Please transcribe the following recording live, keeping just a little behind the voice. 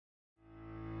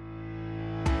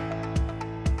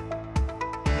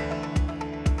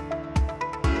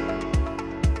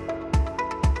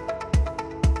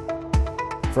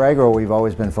For AGRO, we've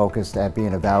always been focused at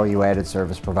being a value-added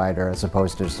service provider as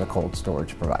opposed to just a cold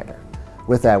storage provider.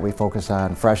 With that, we focus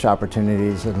on fresh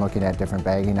opportunities and looking at different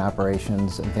bagging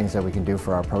operations and things that we can do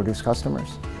for our produce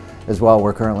customers. As well,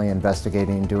 we're currently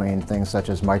investigating doing things such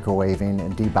as microwaving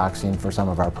and deboxing for some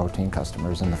of our protein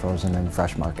customers in the frozen and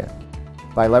fresh market.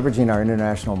 By leveraging our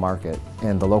international market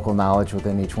and the local knowledge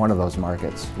within each one of those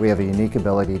markets, we have a unique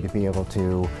ability to be able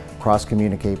to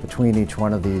cross-communicate between each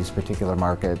one of these particular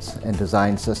markets and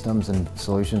design systems and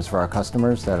solutions for our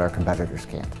customers that our competitors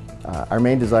can't. Our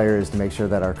main desire is to make sure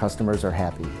that our customers are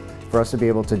happy. For us to be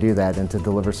able to do that and to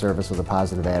deliver service with a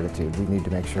positive attitude, we need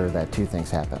to make sure that two things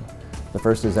happen. The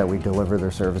first is that we deliver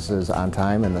their services on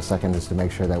time, and the second is to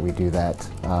make sure that we do that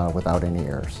without any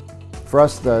errors. For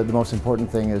us, the most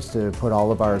important thing is to put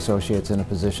all of our associates in a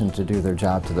position to do their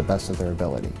job to the best of their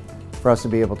ability. For us to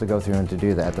be able to go through and to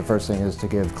do that, the first thing is to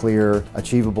give clear,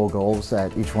 achievable goals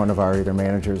that each one of our either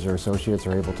managers or associates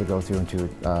are able to go through and to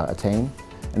attain.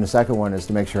 And the second one is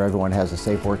to make sure everyone has a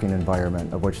safe working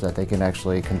environment of which that they can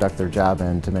actually conduct their job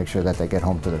in to make sure that they get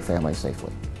home to their families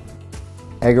safely.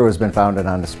 AGRO has been founded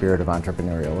on the spirit of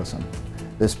entrepreneurialism.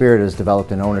 This spirit is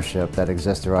developed in ownership that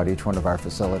exists throughout each one of our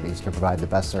facilities to provide the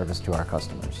best service to our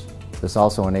customers. This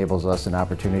also enables us an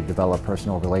opportunity to develop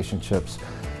personal relationships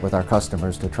with our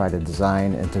customers to try to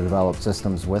design and to develop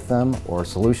systems with them or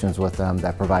solutions with them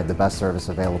that provide the best service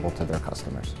available to their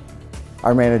customers.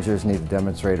 Our managers need to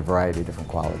demonstrate a variety of different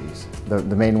qualities. The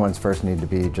main ones first need to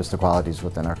be just the qualities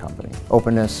within our company.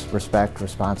 Openness, respect,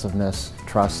 responsiveness,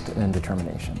 trust, and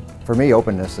determination. For me,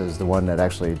 openness is the one that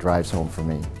actually drives home for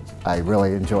me. I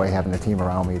really enjoy having a team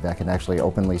around me that can actually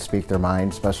openly speak their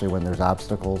mind, especially when there's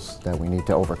obstacles that we need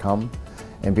to overcome,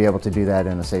 and be able to do that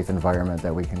in a safe environment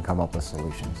that we can come up with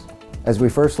solutions. As we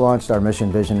first launched our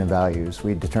mission, vision, and values,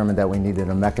 we determined that we needed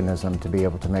a mechanism to be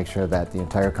able to make sure that the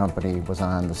entire company was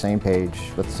on the same page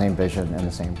with the same vision and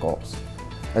the same goals.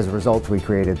 As a result, we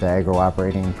created the AGRO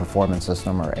Operating Performance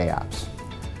System, or AOPS.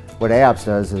 What AOPS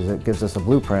does is it gives us a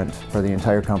blueprint for the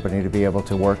entire company to be able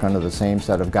to work under the same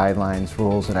set of guidelines,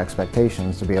 rules, and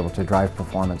expectations to be able to drive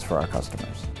performance for our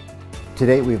customers. To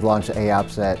date, we've launched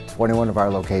AOPS at 21 of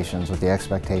our locations with the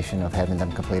expectation of having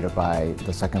them completed by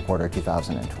the second quarter of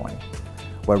 2020.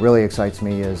 What really excites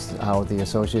me is how the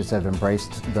associates have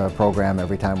embraced the program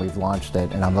every time we've launched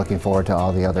it, and I'm looking forward to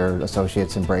all the other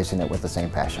associates embracing it with the same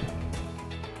passion.